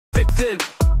thin.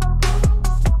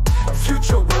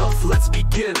 Future wealth, let's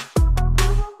begin.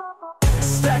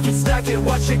 Stack it,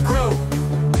 watch it grow.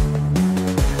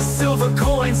 Silver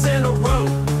coins in a row.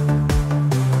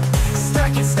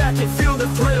 Stack it, feel the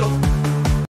thrill.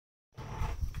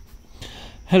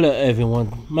 Hello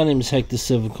everyone, my name is Hector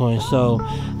Silvercoin. So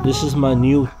this is my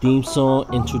new theme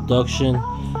song introduction.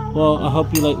 Well, I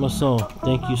hope you like my song.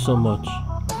 Thank you so much.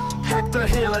 Hector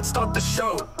here, let's start the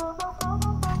show.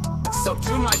 So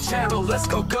to my channel, let's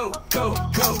go.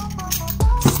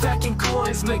 Stacking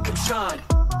coins, make them shine.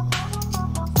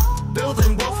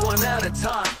 Building wealth one at a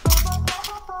time.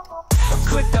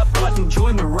 Click that button,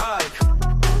 join the ride.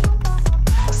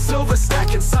 Silver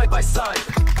stacking side by side.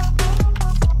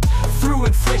 Through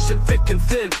inflation, thick and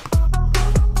thin.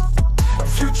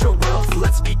 Future wealth,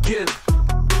 let's begin.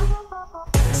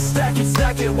 Stack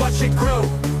it, watch it grow.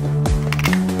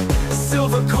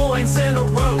 Silver coins in a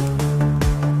row.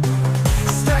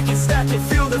 Stack it,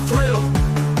 feel the thrill.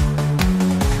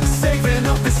 Saving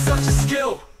up is such a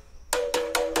skill.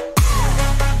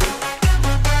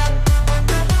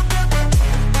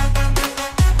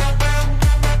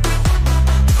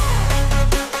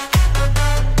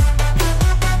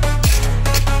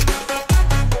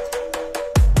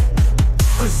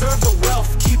 Preserve the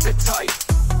wealth, keep it tight.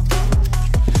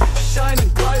 Shining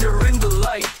brighter in the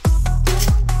light.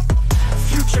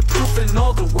 Future-proofing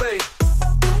all the way.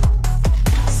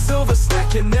 Silver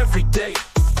stacking every day.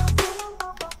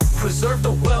 Preserve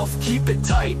the wealth, keep it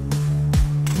tight.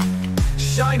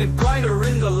 Shining brighter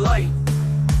in the light.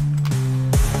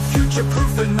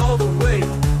 Future-proofing all the way.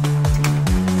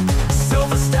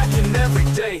 Silver stacking every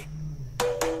day.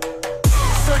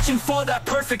 Searching for that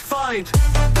perfect find.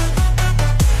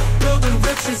 Building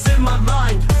riches in my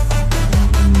mind.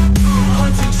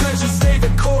 Hunting treasure, stay the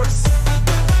course.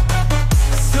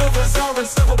 Silver's our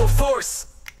unstoppable force.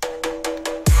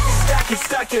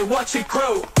 Stack it, watch it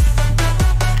grow.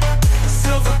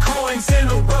 Silver coins in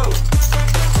a row.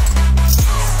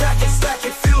 Stack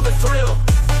it, feel the thrill.